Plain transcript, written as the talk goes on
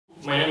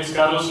is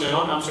Carlos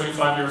Leon. I'm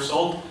 25 years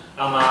old.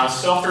 I'm a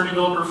software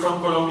developer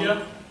from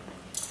Colombia.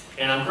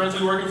 And I'm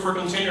currently working for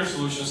Container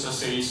Solutions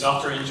as a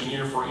software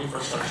engineer for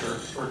infrastructure,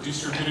 for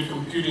distributed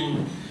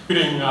computing,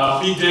 big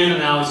data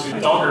analysis,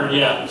 Docker,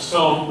 yeah.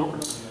 So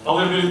a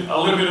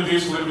little bit of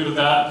this, a little bit of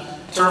that.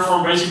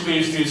 Terraform basically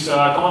is this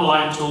command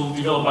line tool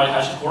developed by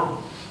HasiCorp,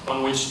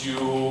 on which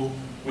you,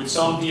 with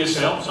some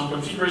DSL, some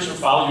configuration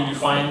file, you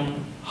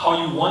define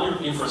how you want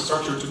your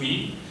infrastructure to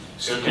be.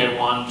 So, okay, I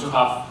want to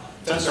have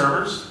 10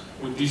 servers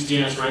with these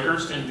DNS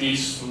records and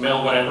these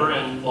mail whatever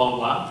and blah, blah,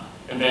 blah.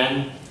 And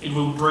then it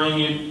will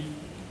bring it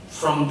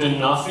from the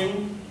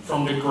nothing,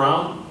 from the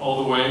ground,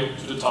 all the way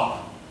to the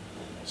top.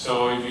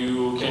 So if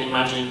you can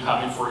imagine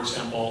having, for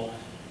example,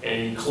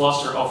 a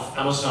cluster of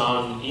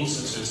Amazon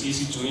instances,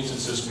 EC2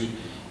 instances with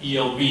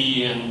ELB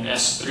and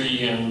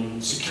S3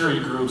 and security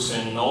groups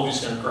and all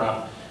this kind of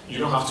crap, you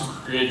don't have to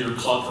create your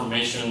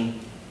CloudFormation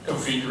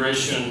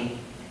configuration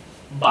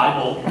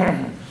Bible.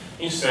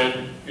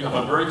 Instead, you have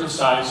a very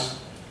concise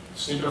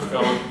snippet of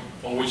code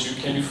on which you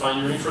can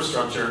define your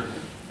infrastructure,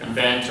 and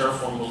then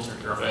Terraform will take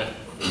care of it.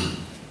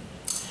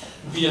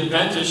 The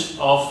advantage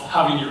of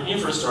having your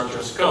infrastructure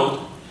as code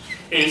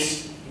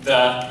is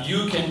that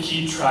you can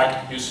keep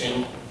track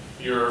using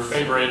your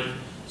favorite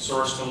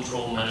source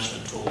control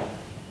management tool.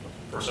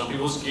 For some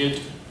people it's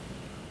Git,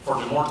 for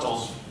the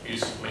mortals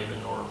is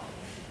Maven or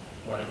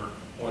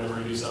whatever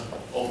it is that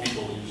all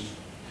people use.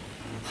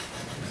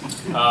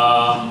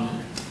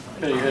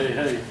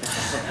 Hey.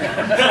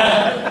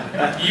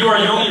 You are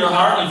young in your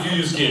heart if you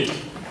use Git.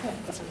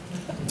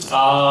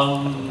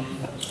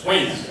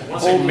 Wait, one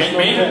second.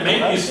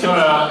 Maybe it's not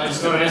an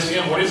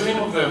SVM. What is the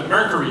name of the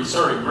Mercury?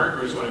 Sorry,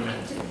 Mercury is what I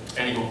meant.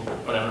 Anyway,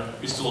 whatever.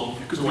 It's too long.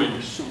 To wait.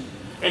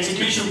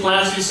 Execution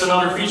plans is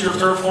another feature of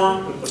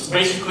Terraform.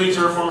 Basically,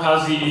 Terraform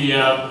has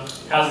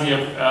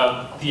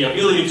the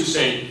ability to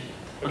say,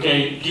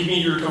 okay, give me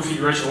your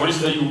configuration. What is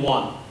it that you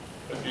want?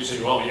 You say,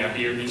 well, yeah,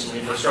 here needs some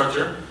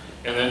infrastructure.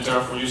 And then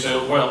Terraform, you say,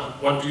 well,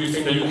 what do you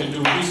think that you can do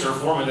with this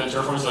Terraform? And then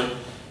Terraform is like,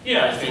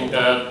 yeah, I think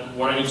that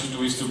what I need to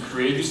do is to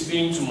create this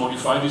thing, to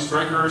modify these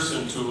records,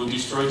 and to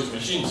destroy these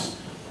machines.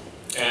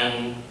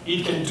 And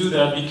it can do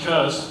that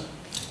because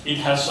it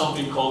has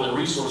something called a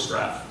resource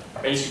graph.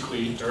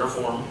 Basically,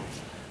 Terraform,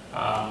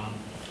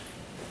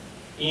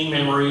 in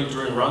memory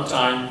during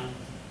runtime,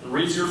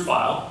 reads your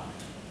file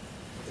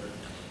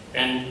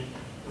and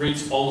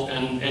reads all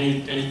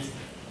any.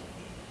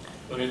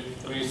 Let me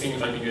think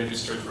if I can get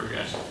this straight for you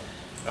guys.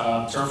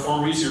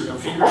 Terraform reads your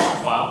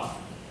configuration file.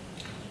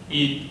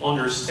 It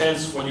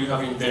understands what you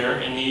have in there,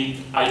 and it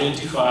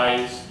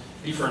identifies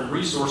different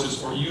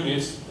resources or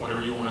units,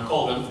 whatever you want to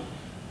call them,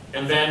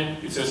 and then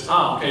it says,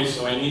 okay,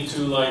 so I need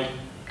to like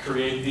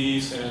create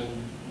these and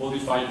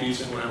modify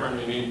these and whatever, and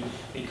then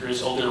it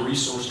creates all the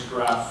resource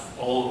graph,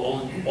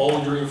 all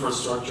your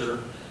infrastructure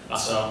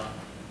as a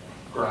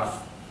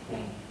graph.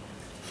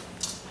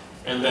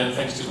 And then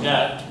thanks to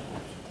that,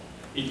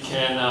 it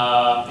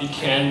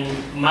can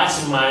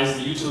maximize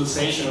the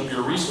utilization of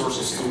your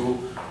resources to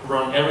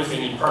run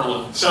everything in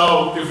parallel.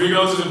 So if we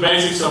go to the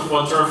basics of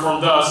what Terraform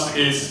does,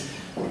 is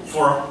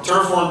for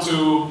Terraform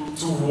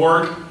to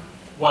work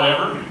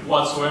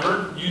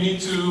whatsoever, you need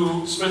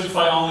to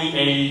specify only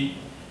a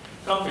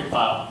config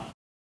file.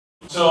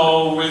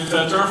 So with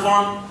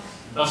Terraform,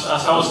 as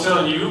I was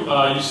telling you,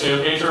 you say,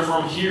 okay,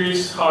 Terraform, here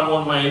is how I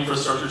want my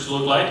infrastructure to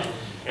look like,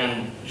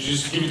 and you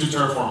just give it to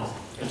Terraform.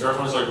 And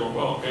Terraform is like,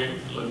 well, okay,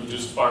 let me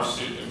just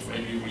parse it, and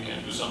maybe we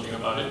can do something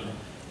about it.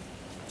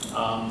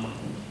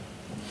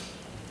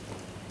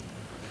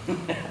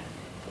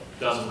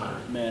 Doesn't matter.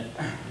 Man.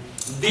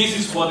 This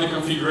is what the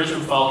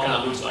configuration file kind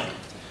of looks like.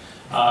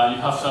 You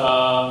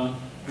have,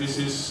 this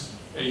is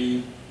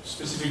a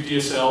specific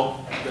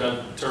DSL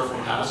that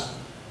Terraform has.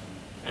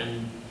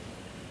 And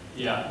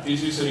yeah,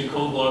 this is a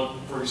code block,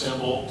 for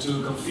example,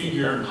 to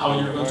configure how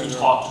you're going to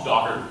talk to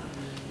Docker.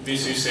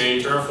 This is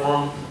a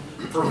Terraform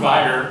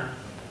provider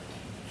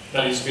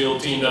that is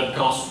built in, that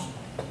comes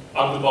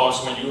out of the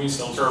box when you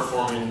install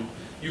Terraform, and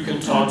you can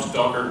talk to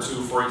Docker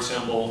to, for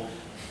example,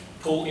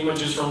 pull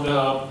images from the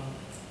hub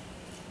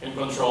and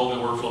control the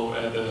workflow,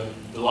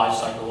 the life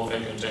cycle of a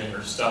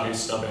container, stub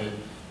it,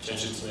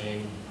 change its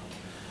name,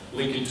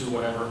 link it to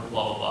whatever,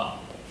 blah, blah,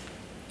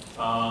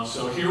 blah.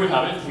 So here we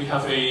have it. We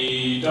have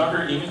a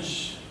Docker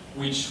image,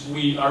 which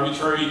we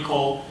arbitrarily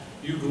call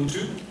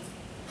Ubuntu,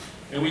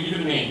 and we give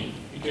it a name.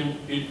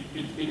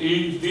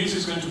 This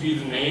is going to be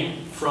the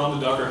name from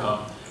the Docker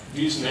Hub.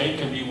 This name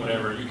can be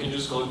whatever. You can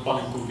just call it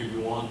Pocket Book if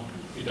you want.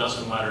 It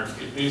doesn't matter.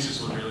 This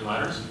is what really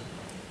matters.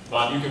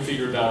 But you can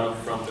figure that out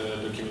from the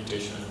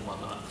documentation and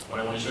whatnot. What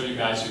I want to show you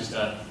guys is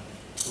that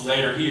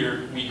later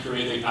here, we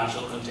create an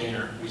actual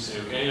container. We say,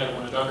 okay, I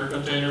want a Docker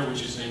container,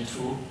 which is named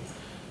foo.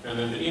 And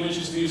then the image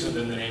is this, and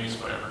then the name is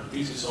whatever.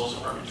 This is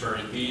also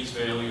arbitrary. These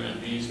value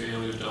and these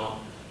value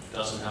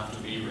doesn't have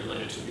to be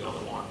related to the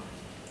other one.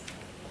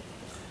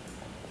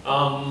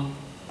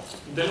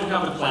 Then we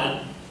have the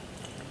plan.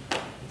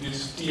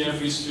 This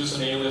TF is just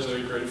an alias that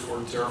I created for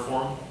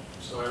Terraform.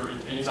 So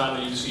anytime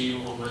that you see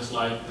on my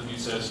slide that it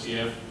says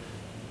TF,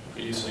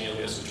 it is an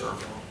alias to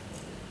Terraform.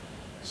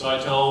 So I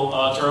tell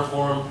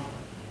Terraform,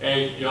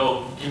 hey,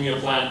 yo, give me a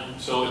plan.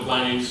 So the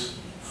plan is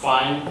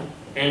find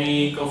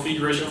any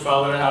configuration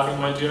file that I have in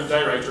my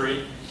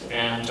directory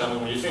and tell me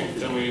what you think.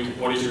 Tell me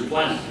what is your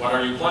plan. What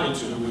are you planning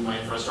to do with my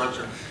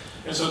infrastructure?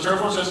 And so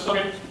Terraform says,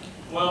 okay,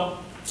 well,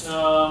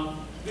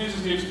 this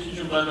is the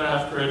execution plan that I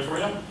have created for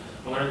you. I'm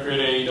going to create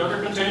a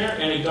Docker container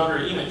and a Docker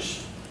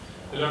image.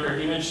 The Docker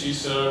image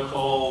is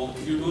called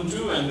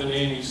Ubuntu, and the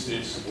name is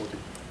this.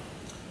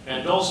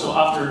 And also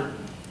I'm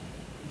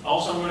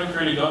going to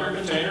create a Docker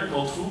container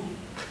called foo,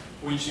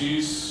 which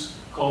is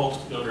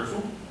called Docker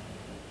foo.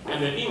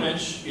 And the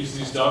image is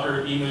this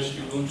Docker image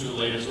Ubuntu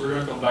latest. We're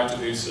going to come back to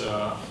this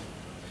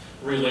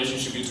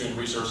relationship between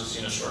resources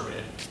in a short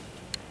bit.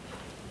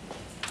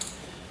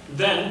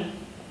 Then,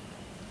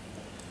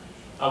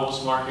 I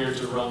was smart here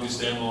to run this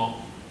demo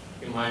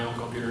in my own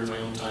computer in my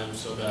own time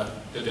so that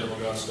the demo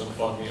gods don't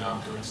fuck me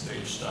up during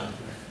stage time.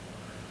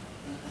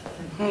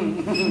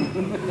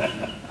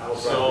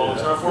 So,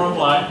 Terraform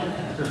apply.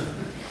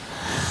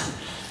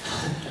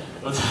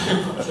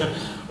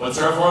 What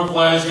Terraform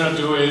apply is going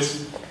to do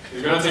is,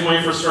 it's going to take my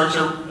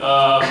infrastructure,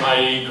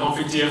 my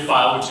config.tf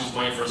file, which is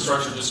my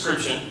infrastructure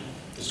description.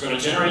 It's going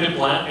to generate a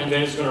plan, and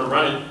then it's going to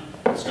run it.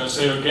 It's going to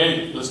say,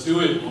 okay, let's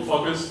do it, we'll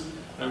focus.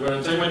 I'm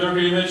going to take my Docker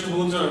image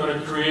Ubuntu, I'm going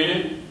to create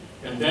it,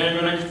 and then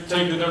I'm going to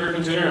take the Docker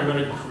container, I'm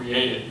going to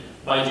create it.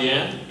 By the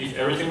end, if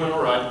everything went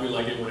alright, we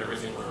like it when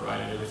everything went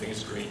alright and everything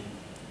is green.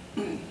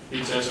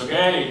 It says,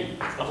 okay,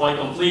 apply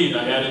complete,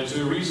 I added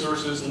 2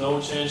 resources, no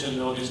change and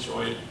no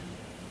destroy.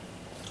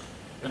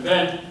 And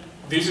then,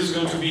 this is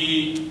going to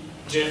be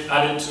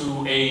added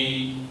to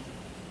a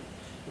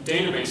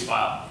database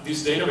file.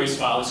 This database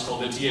file is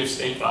called the tf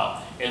state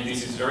file, and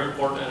this is very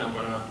important, and I'm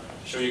going to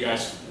show you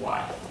guys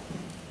why.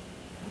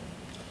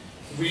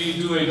 We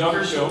do a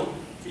Docker show.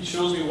 It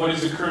shows me what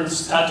is the current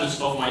status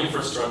of my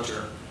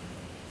infrastructure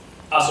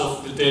as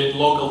of the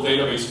local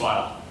database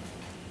file.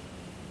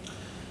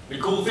 The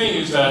cool thing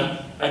is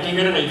that I can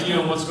get an idea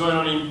of what's going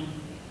on in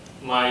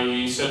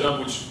my setup,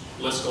 which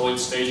let's call it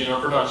staging or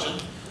production.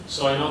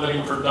 So I know that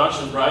in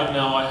production right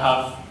now I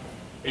have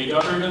a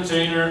Docker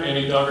container and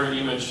a Docker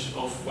image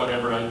of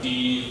whatever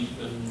ID,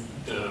 and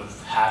the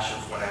hash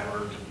of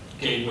whatever, the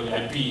gateway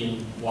IP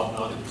and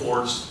whatnot, the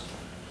ports,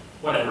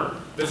 whatever.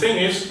 The thing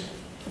is,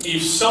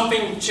 if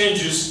something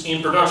changes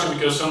in production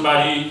because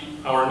somebody,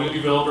 our new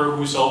developer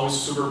who is always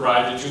super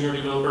bright, the junior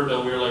developer,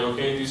 that we're like,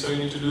 okay, this is how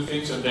you need to do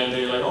things, and then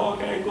they're like, oh,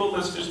 okay, cool,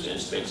 let's just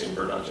change things in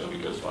production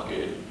because fuck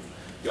it,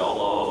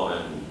 YOLO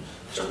and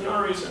Chuck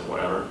Norris and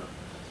whatever.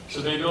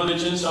 So they go, they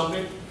change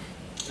something,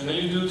 and then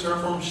you do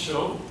Terraform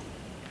show,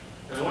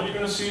 and then what you're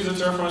going to see is that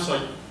Terraform is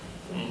like,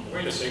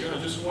 wait a second,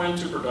 I just went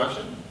to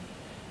production,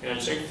 and I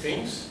checked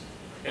things,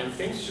 and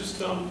things just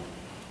don't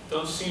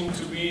seem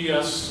to be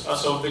as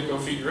of the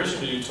configuration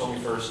that you told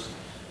me first.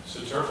 So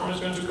Terraform is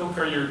going to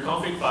compare your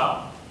config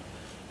file,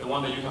 the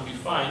one that you have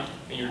defined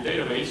in your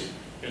database.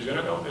 It's going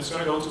to go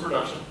to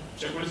production,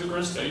 check what is the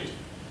current state. It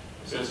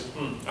says,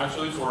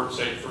 actually for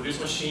this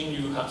machine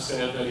you have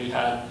said that it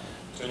had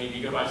 20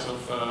 gigabytes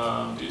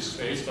of disk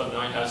space, but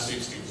now it has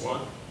 60.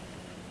 What?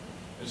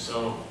 And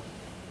so,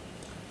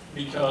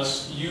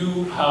 because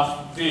you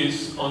have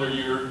this under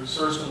your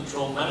source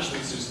control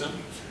management system,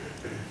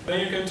 then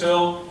you can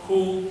tell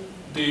who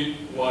did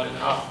what and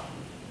how.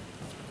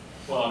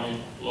 Well, I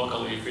mean,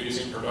 locally, if it is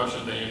in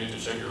production, then you need to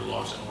check your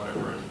logs and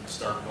whatever and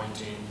start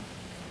pointing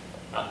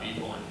at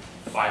people and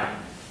firing.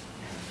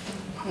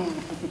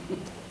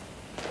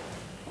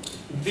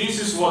 This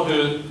is what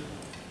the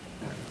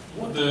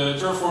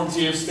Terraform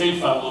TF state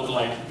file looked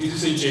like. This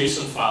is a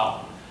JSON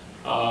file.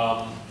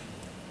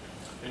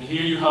 And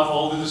here you have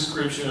all the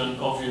description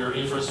of your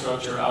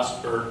infrastructure as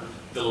per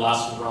the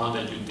last run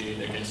that you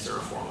did against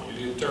Terraform.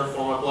 You did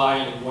Terraform apply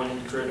and it went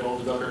and created all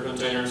the Docker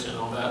containers and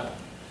all that.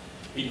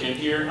 It came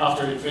here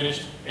after it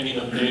finished and it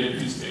updated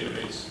this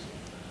database.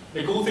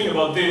 The cool thing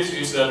about this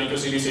is that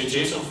because it is a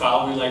JSON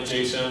file, we like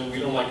JSON, we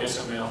don't like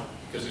XML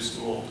because it's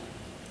too old.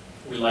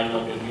 We like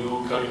the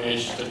new cutting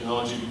edge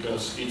technology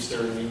because it's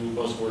their new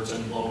buzzwords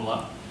and blah blah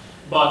blah.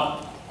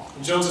 But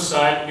jokes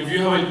aside, if you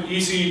have an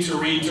easy to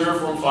read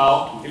Terraform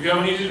file, if you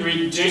have an easy to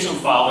read JSON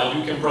file that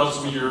you can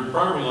process with your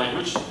programming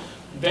language,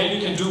 then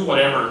you can do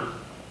whatever.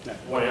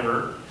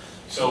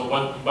 So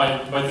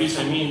by this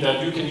I mean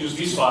that you can use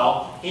this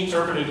file,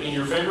 interpret it in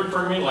your favorite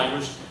programming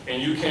language,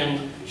 and you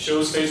can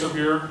show states of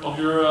your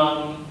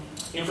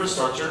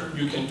infrastructure.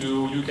 You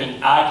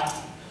can act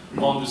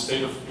on the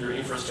state of your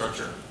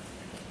infrastructure.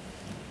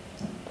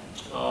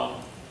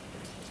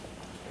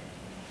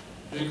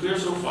 Is it clear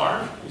so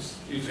far?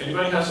 If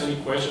anybody has any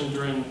questions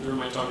during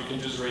my talk, you can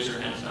just raise your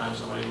hand and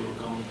somebody will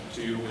come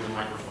to you with a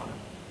microphone.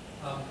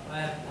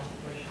 I have one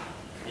question.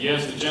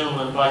 Yes, the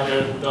gentleman back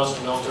there who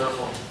doesn't know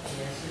Terraform.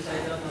 Yes, since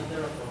I don't know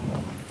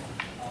Terraform,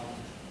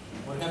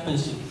 what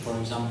happens if, for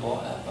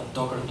example, I have a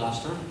Docker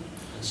cluster?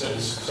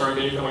 Sorry,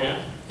 can you come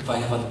again? If I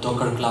have a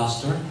Docker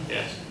cluster,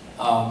 yes,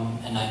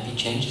 and IP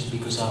changes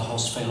because a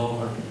host fell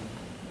over,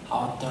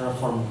 how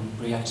Terraform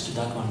reacts to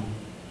that one?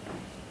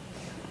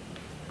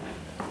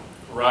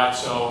 Right.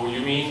 So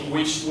you mean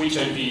which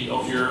IP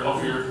of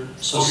your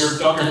So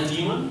Docker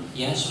daemon?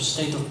 Yeah. So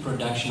state of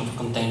production of a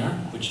container,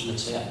 which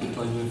let's say I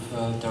deployed with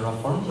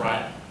Terraform,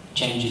 Right.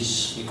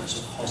 changes because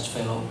of host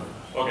failover.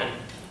 Okay.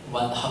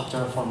 How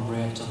Terraform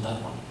reacts on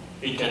that one?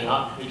 It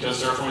cannot,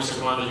 because Terraform is a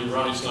command that you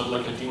run. It's not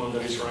like a daemon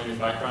that is running in the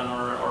background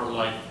or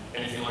like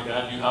anything like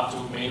that. You have to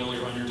manually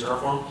run your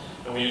Terraform.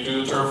 And when you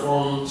do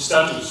Terraform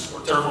status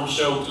or Terraform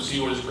show to see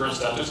what is the current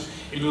status,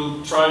 it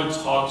will try to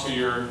talk to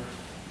your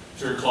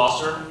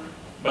cluster,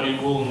 but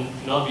it will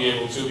not be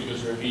able to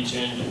because your IP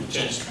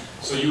changed.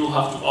 So you will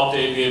have to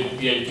update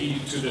the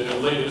IP to the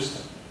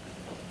latest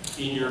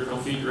in your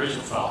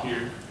configuration file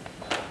here,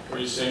 where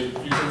you say, you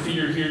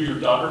configure here your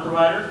Docker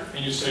provider,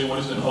 and you say what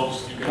is the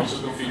host. You can also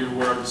configure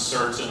where are the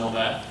certs and all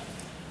that.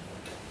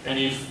 And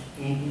if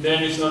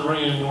then it's not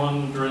running in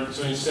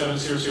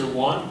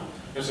 127.0.0.1,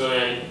 and so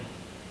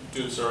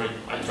sorry,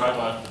 I tried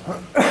that.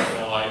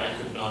 Well, I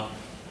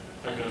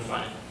couldn't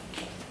find it.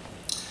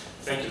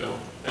 Thank you though,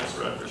 thanks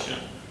for that, Christian.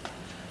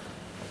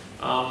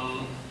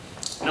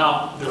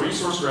 Now, the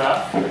resource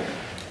graph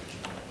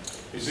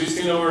is this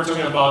thing that we were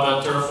talking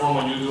about, that Terraform,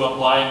 when you do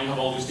apply and you have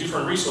all these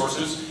different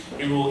resources,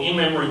 it will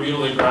in-memory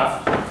build a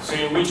graph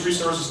saying which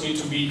resources need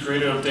to be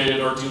created, updated,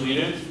 or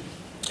deleted,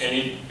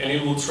 and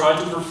it will try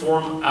to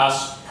perform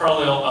as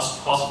parallel as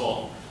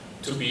possible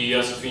to be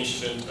as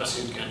efficient as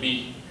it can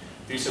be.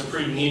 This is a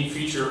pretty neat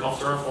feature of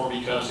Terraform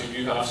because if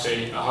you have,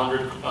 say,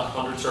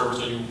 100 servers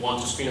that you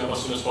want to spin up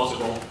as soon as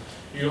possible,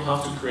 you don't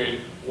have to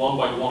create one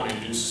by one,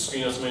 and you just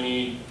spin as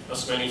many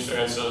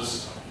threads,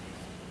 as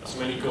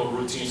many code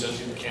routines as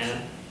you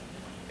can,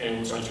 and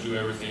we're trying to do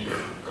everything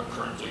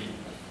concurrently.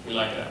 We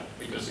like that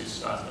because it's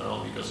fast, not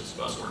only because it's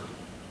buzzword.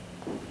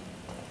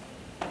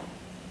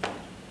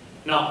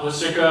 Now, let's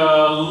take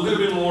a little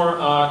bit more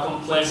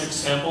complex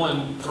example,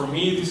 and for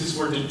me, this is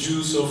where the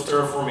juice of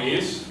Terraform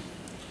is.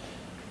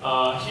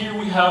 Here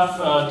we have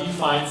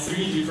defined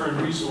 3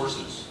 different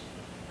resources: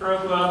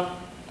 Heroku,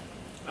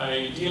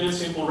 a DNS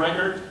simple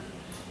record,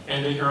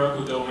 and the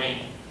Heroku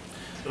domain.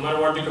 No matter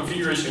what the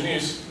configuration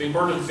is, the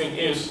important thing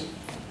is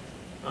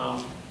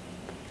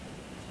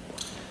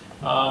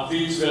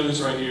these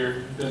values right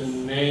here, the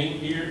name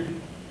here,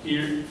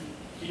 here,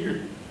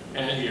 here,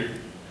 and here.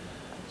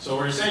 So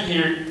what we're saying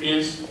here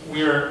is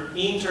we are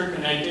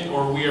interconnecting,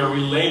 or we are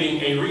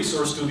relating a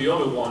resource to the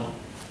other one.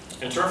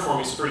 And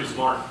Terraform is pretty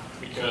smart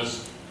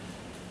because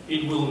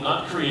it will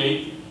not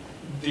create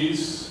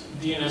this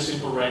DNS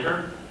simple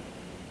record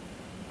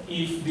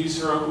if this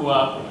Heroku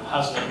app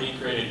has not been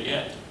created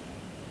yet.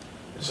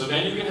 And so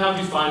then you can have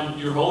defined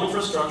your whole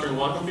infrastructure in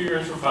one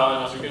configuration file,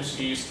 and as you can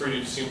see, it's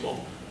pretty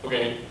simple.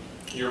 Okay,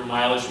 your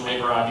mileage may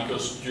vary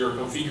because your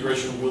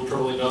configuration will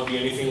probably not be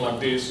anything like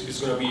this. It's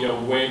going to be a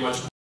way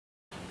much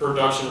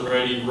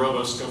production-ready,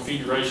 robust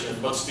configuration,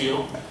 but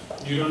still,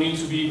 you don't need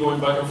to be going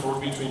back and forth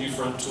between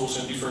different tools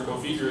and different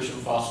configuration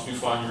files to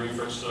define your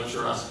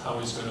infrastructure as how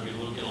it's going to be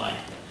looking like.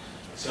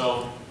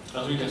 So,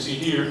 as we can see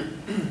here,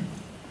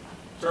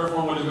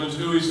 Terraform, what it's going to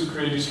do is to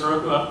create this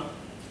Heroku app,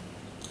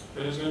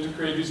 then it's going to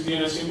create this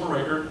DNS simple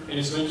record, and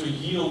it's going to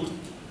yield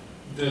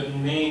the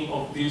name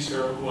of this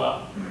Heroku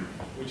app,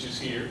 which is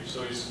here.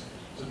 So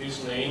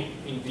this name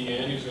in the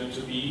end is going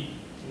to be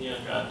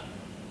Niacat.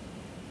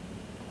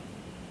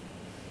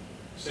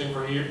 Same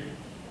for here.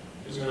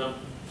 It's going to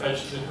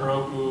fetch the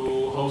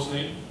Heroku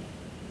hostname.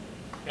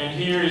 And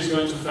here is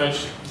going to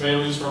fetch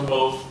values from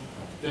both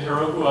the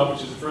Heroku app,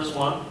 which is the first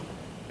one,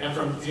 and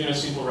from the DNS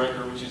simple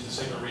record, which is the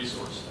second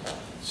resource.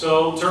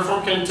 So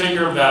Terraform can take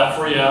care of that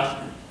for you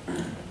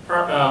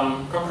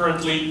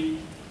concurrently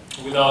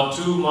without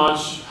too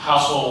much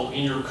hassle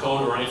in your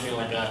code or anything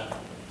like that.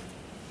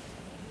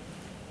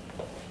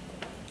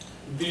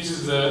 This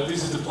is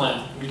the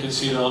plan. We can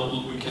see it.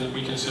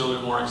 We can see a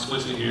little more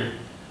explicit here.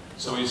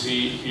 So we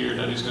see here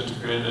that it's going to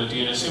create a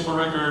DNS simple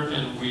record,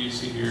 and we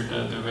see here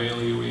that the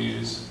value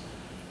is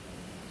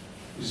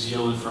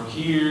yielded from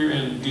here,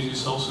 and this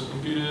is also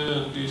computed,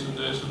 and this and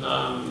this and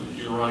that, and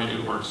you run it,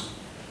 it works.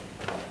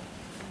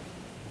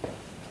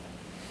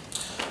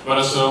 But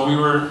as we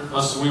were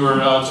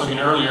talking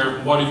earlier,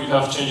 what if you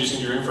have changes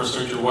in your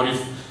infrastructure? What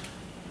if,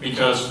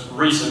 because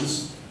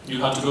reasons,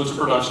 you had to go to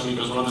production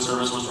because one of the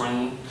servers was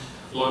running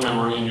low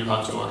memory, and you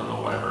had to, I don't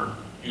know, whatever.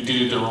 You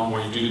did it the wrong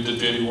way, you did it the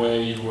dirty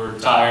way, you were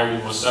tired,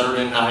 it was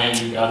Saturday night,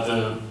 you got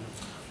the,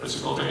 what's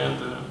it called again,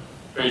 the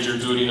pager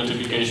duty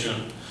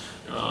notification.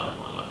 You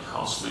went like,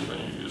 I'll sleep, and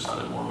you just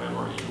added more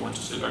memory, and you went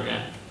to sleep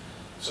again.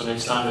 So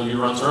next time that you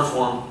run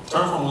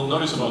Terraform will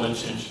notice about that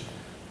change.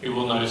 It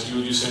will notice,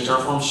 you say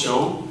Terraform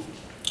show,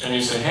 and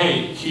you say,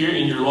 hey, here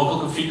in your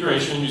local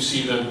configuration, you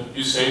say that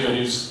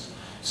it's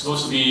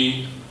supposed to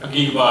be a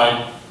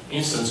gigabyte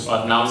instance,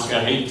 but now it's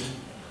got 8.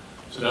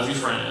 So that's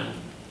different. And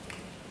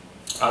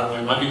I don't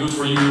know, it might be good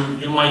for you.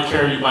 You might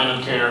care, you might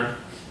not care.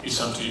 It's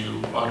up to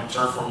you. But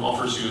Terraform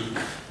offers you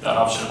that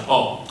option.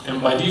 Oh,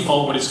 and by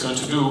default, what it's going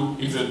to do,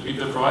 if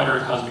the provider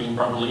has been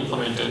properly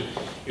implemented,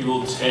 it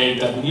will take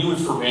that new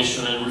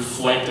information and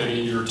reflect it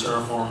in your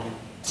Terraform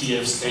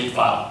TF state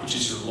file, which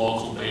is your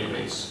local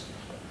database.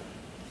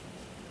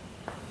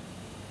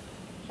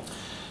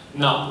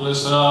 Now,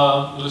 let's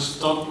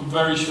talk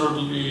very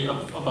shortly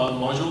about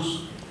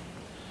modules.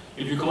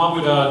 If you come up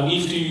with a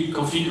nifty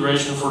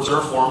configuration for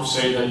Terraform,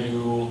 say that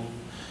you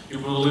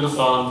put a little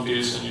thought on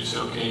this and you say,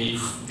 okay,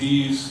 if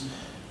this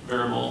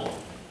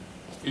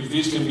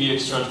can be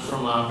extracted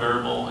from a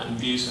variable and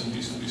this and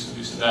this and this and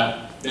this and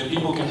that, then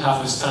people can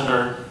have a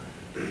standard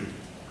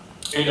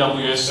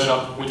AWS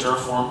setup with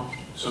Terraform.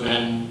 So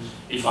then,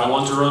 if I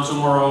want to run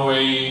tomorrow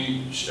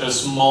a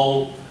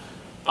small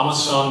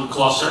Amazon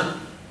cluster,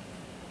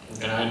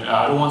 and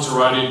I don't want to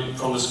write it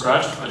from the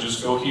scratch, I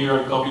just go here,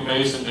 I copy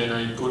paste, and then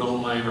I put all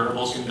my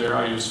variables in there,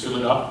 I just fill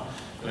it up,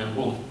 and then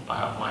boom, I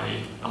have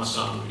my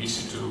Amazon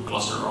EC2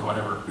 cluster or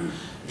whatever.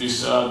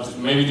 This,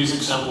 maybe this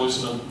example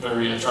is not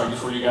very attractive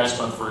for you guys,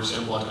 but for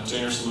example at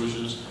Container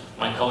Solutions,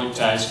 my colleague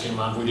Thijs came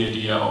up with the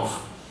idea of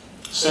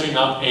setting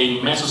up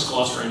a Mesos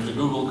cluster in the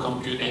Google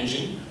Compute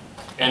Engine,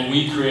 and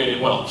he created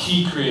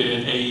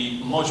a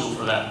module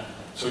for that.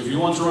 So if you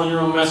want to run your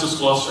own Mesos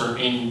cluster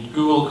in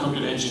Google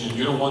Compute Engine and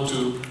you don't want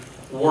to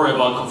worry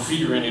about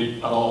configuring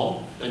it at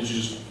all, then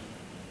you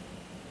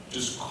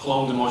just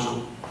clone the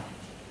module,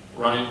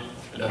 run it,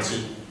 and that's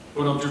it.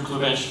 Put up your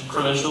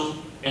credentials,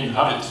 and you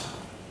have it.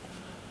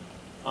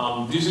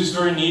 This is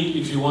very neat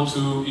if you want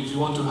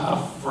to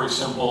have, for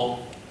example,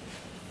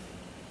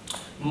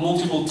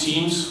 multiple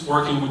teams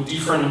working with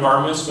different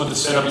environments, but the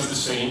setup is the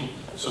same.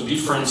 So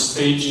different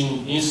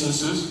staging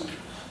instances,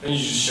 then you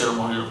just share a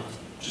module.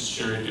 Just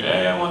share it.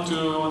 Hey, I want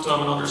to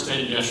have another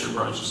stage. Yeah, sure,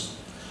 bro. Just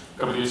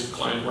copy this,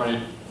 client, run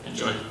it,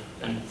 enjoy,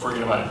 and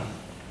forget about it.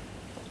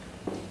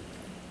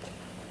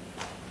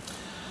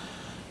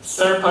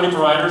 Third-party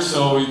providers.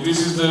 So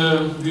these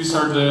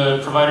are the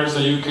providers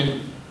that you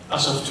can,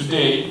 as of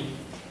today,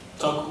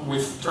 talk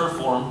with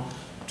Terraform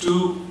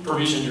to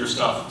provision your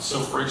stuff.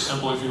 So, for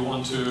example, if you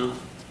want to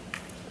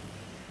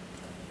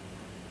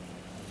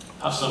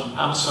have some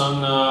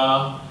Amazon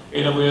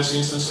AWS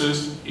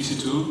instances,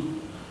 EC2,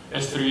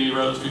 S3,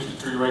 Red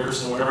 53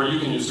 records, and whatever, you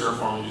can use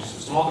Terraform. Use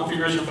a small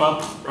configuration file,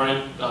 run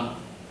it, done.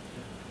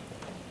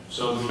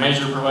 So the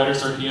major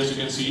providers are here, as you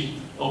can see: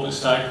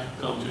 OpenStack,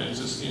 Compute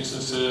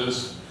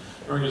instances,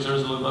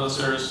 organizers, load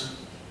balancers,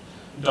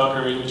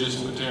 Docker images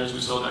and containers.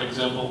 We saw that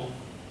example.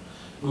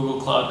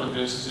 Google Cloud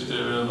Compute instances,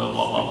 blah blah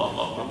blah blah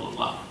blah blah blah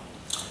blah.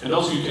 And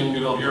also, you can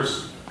develop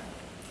yours.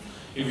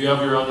 If you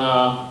have your own,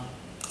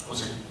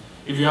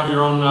 if you have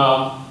your own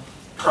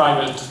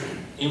private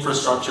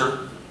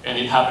infrastructure, and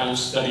it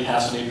happens that it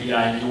has an API,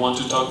 and you want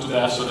to talk to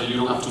that so that you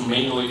don't have to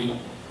manually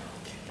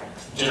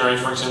generate.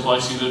 For example, I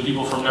see that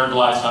people from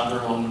NerdLive have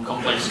their own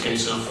complex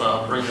case of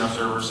bringing up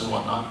servers and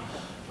whatnot.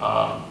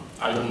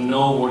 I don't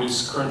know what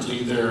is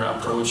currently their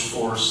approach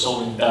for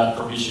solving that,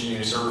 provisioning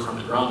a server from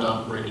the ground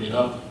up, breaking it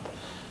up,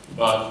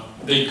 but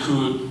they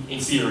could, in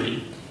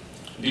theory,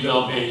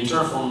 develop a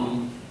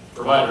Terraform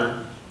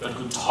provider that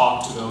could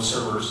talk to those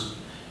servers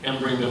and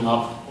bring them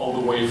up all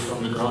the way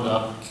from the ground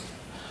up.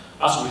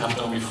 As we have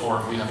done before,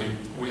 we have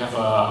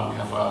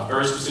a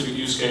very specific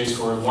use case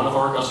for one of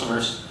our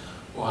customers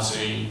who has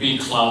a big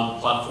cloud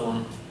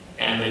platform,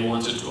 and they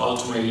wanted to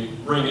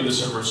automate bringing the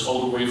servers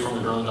all the way from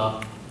the ground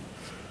up,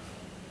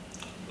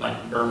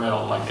 like bare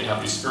metal. Like they have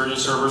these virgin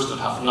servers that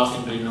have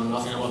nothing, they know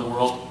nothing about the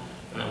world,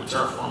 and then we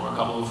Terraform a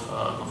couple of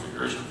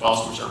configuration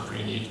files which are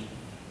pretty neat,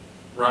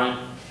 run it,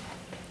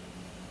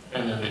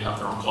 and then they have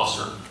their own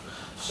cluster.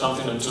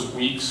 Something that took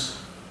weeks,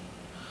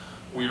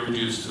 we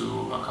reduced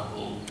to a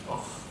couple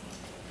of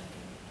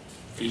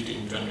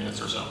 15, 20 minutes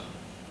or so.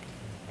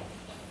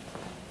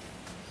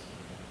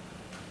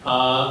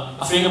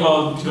 A thing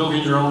about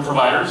building your own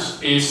providers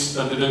is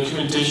that the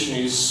documentation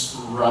is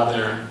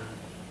rather,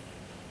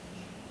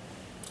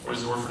 what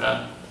is the word for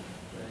that?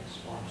 Very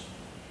sparse.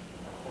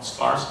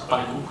 Sparse,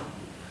 panic.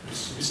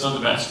 It's not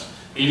the best.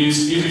 It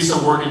is a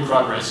work in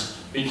progress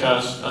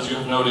because, as you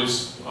have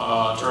noticed,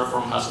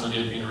 Terraform has not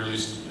yet been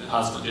released. It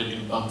has not yet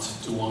been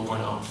bumped to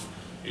 1.0.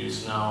 It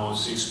is now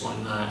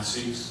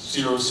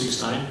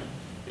 6.069.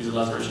 Is the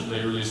last version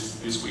they released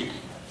this week.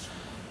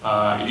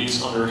 It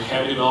is under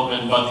heavy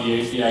development, but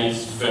the API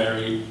is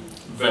very,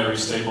 very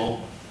stable.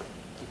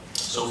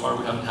 So far,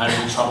 we haven't had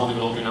any trouble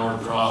developing our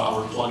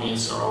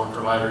plugins or our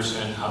providers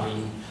and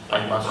having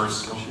like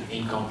backwards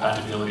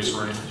incompatibilities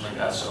or anything like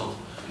that. So,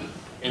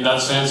 in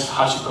that sense,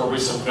 HasiCorp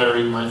is a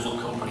very mindful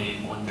company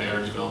when they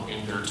are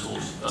developing their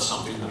tools. That's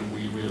something that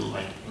we really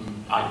like.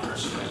 I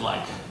personally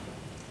like.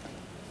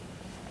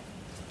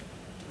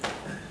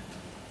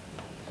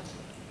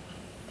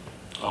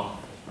 Oh,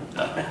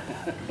 that.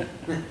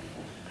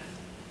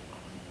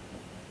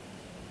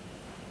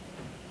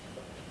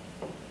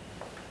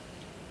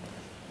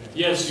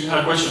 Yes, you had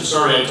a question.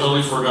 Sorry, I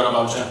totally forgot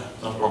about that.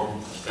 No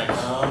problem. Thanks.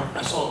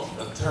 I saw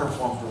a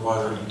Terraform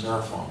provider in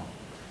Terraform.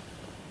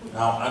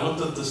 Now, I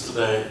looked at this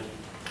today,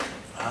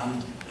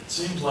 and it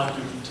seems like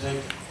you can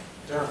take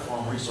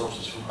Terraform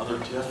resources from other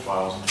TF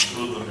files and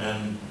include them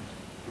in,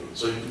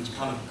 so you can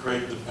kind of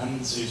create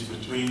dependencies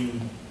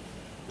between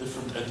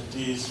different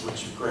entities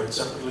which you create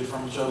separately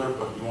from each other,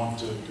 but you want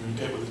to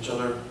communicate with each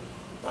other,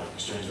 like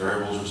exchange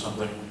variables or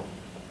something.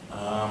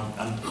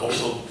 And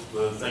also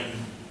the thing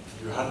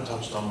you hadn't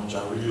touched on, which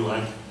I really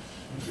like,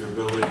 if you're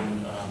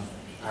building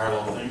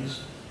parallel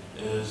things,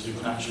 is you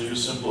can actually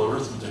use simple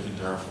arithmetic in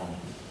Terraform.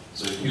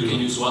 So You can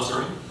use what,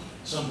 sorry?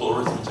 simple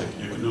arithmetic.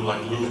 You can do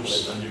like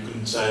loops, and you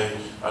can say,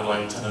 I'd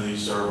like 10 of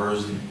these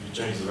servers, and you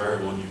change the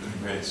variable, and you can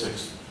create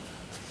 6.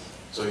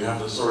 So you have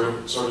this sort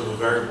of a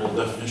variable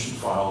definition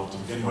file to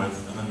begin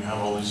with, and then you have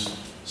all these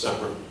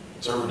separate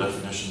server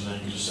definitions, and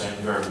you can just say in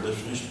the variable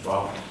definition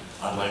file,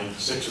 I'd like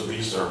 6 of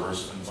these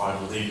servers and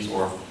 5 of these,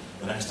 or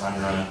the next time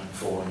you run it,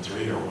 4 and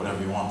 3, or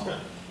whatever you want.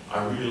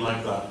 I really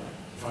like that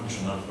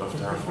function of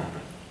Terraform.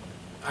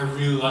 I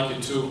really like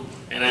it too,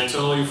 and I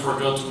totally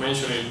forgot to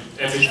mention it.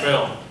 Epic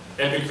fail.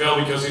 Epic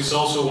fail because it's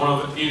also one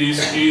of the, it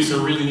is a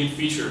really neat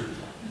feature.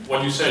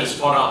 What you said is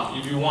spot on.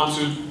 If you want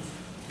to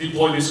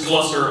deploy this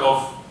cluster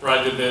of,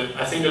 right,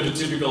 I think that the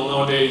typical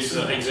nowadays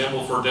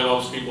example for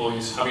DevOps people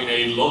is having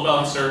a load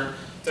balancer,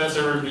 test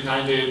server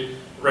behind it,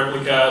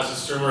 replicas,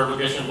 stream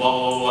replication, blah,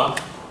 blah, blah,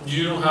 blah.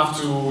 You don't have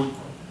to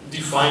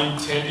define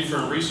 10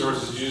 different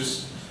resources. You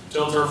just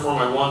tell Terraform,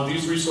 I want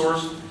this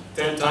resource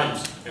 10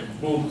 times, and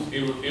boom,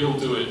 it'll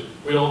do it.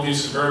 With all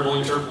this variable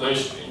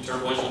interpolation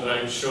that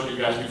I showed you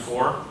guys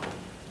before.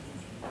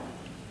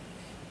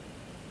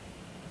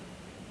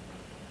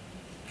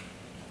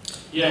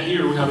 Yeah,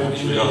 here we have an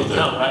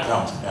count, right?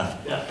 Count, yeah.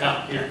 Yeah,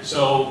 count here.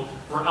 So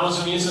for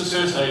Amazon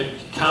instances, I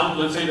count,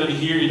 let's say that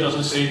here it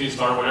doesn't say this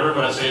or whatever,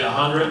 but I say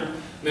 100,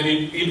 then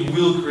it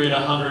will create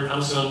 100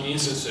 Amazon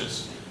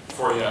instances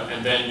for you,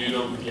 and then you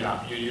don't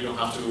have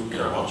to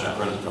care about that.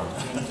 Credit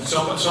card.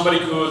 So somebody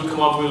could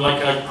come up with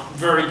like a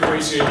very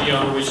crazy idea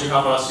on which you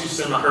have a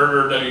system, a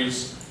herder that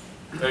is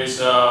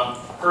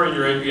querying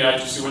your API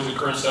to see what is the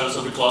current status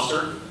of the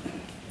cluster,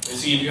 and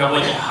see if you have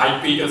like a high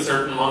peak at a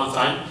certain amount of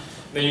time.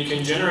 Then you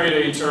can generate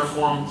a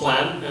Terraform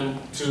plan and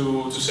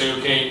to say,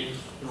 okay,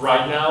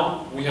 right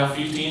now we have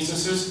 50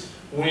 instances,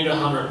 we need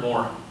 100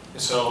 more.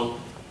 And so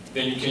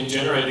then you can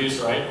generate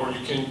this, right? Or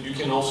you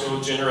can also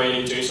generate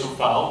a JSON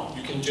file.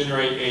 You can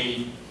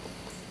generate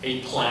a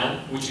plan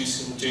which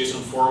is in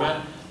JSON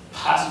format,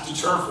 pass it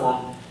to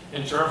Terraform,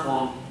 and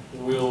Terraform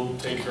will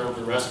take care of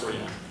the rest for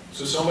you.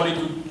 So somebody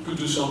could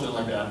do something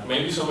like that.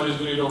 Maybe somebody's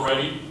doing it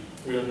already.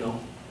 We don't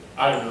know.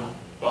 I don't know,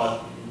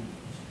 but.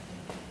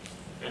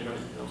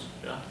 Anybody else?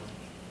 Yeah.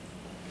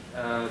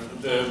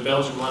 The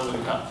Belgian one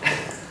with a cup.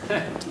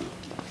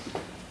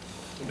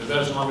 The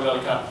Belgian one without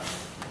a cup.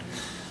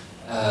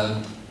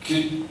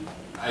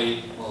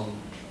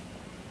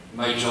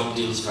 My job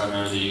deals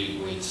primarily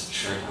with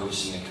shared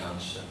hosting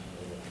accounts.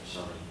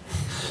 Sorry,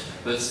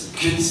 but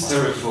could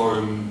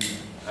Terraform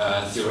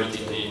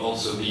theoretically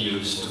also be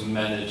used to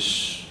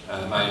manage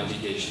my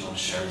application on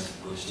shared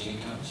hosting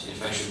accounts?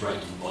 If I should write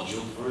a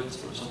module for it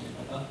or something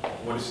like that?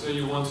 What is it that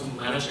you want to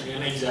manage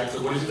again? Exactly.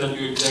 What is it that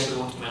you exactly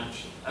want to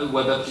manage?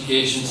 Web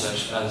applications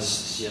such as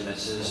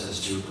CMSs, as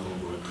Drupal,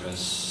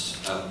 WordPress,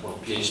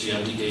 PHP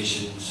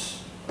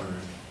applications, or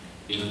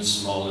even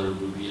smaller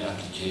Ruby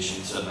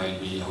applications that might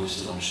be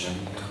hosted on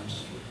sharing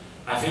accounts.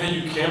 I think that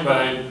you can, but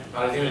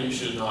I think that you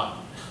should not,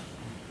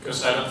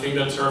 because I don't think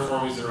that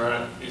Terraform is the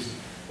right.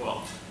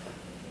 Well,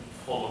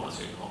 hold on one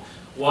second.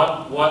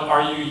 What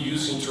are you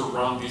using to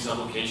run these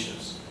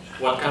applications?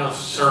 What kind of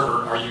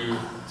server are you?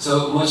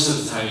 So most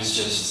of the time it's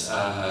just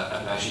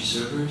Apache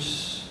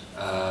servers.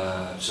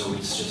 So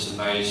it's just a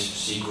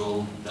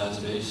MySQL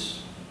database,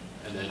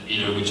 and then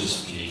either with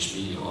just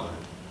PHP or.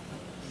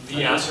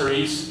 The answer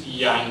is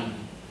yeah.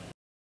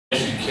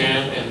 Yes, you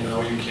can, and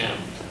no, you can.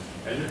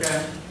 And you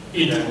can.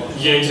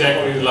 Yeah,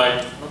 exactly.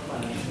 Like.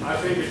 I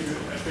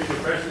think the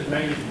question is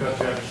mainly because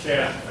you have a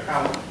shared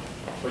account,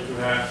 but you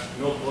have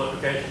multiple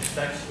application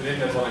stacks within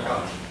that one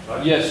account.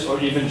 Right? Yes, or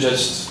even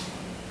just.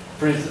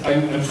 For instance,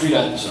 I'm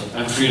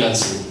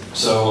freelancer,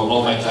 so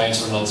all my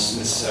clients are not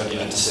necessarily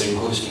at the same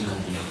hosting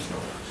company.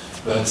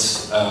 But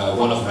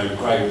one of my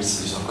requirements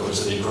is, of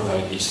course, that they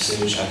provide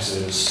SSH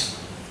access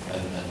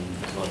and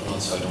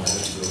whatnot, so I don't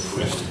have to go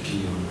through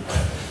FTP or.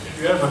 If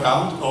you have an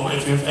account, or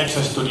if you have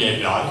access to the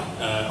API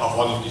of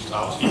one of these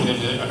clouds, even if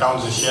the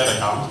account is a shared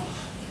account,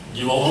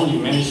 you will only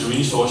manage the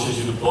resources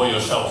you deploy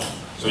yourself.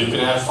 So you can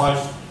have 5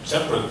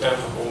 separate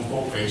Terraform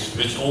configs,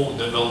 which all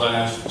that will then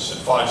have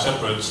 5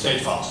 separate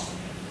state files.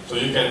 So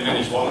you can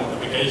manage one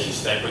application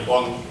stack with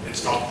one.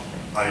 It's not.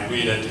 I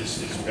agree that it's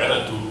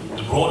better to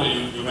the broader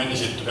you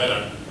manage it, the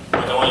better.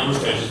 But there are use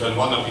cases when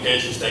one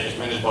application stack is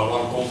managed by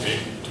one config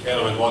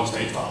together with one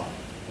state file.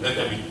 And that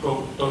can be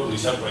totally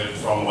separated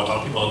from what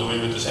other people are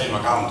doing with the same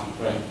account.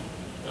 Right.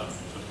 Yeah,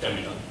 so it can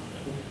be done.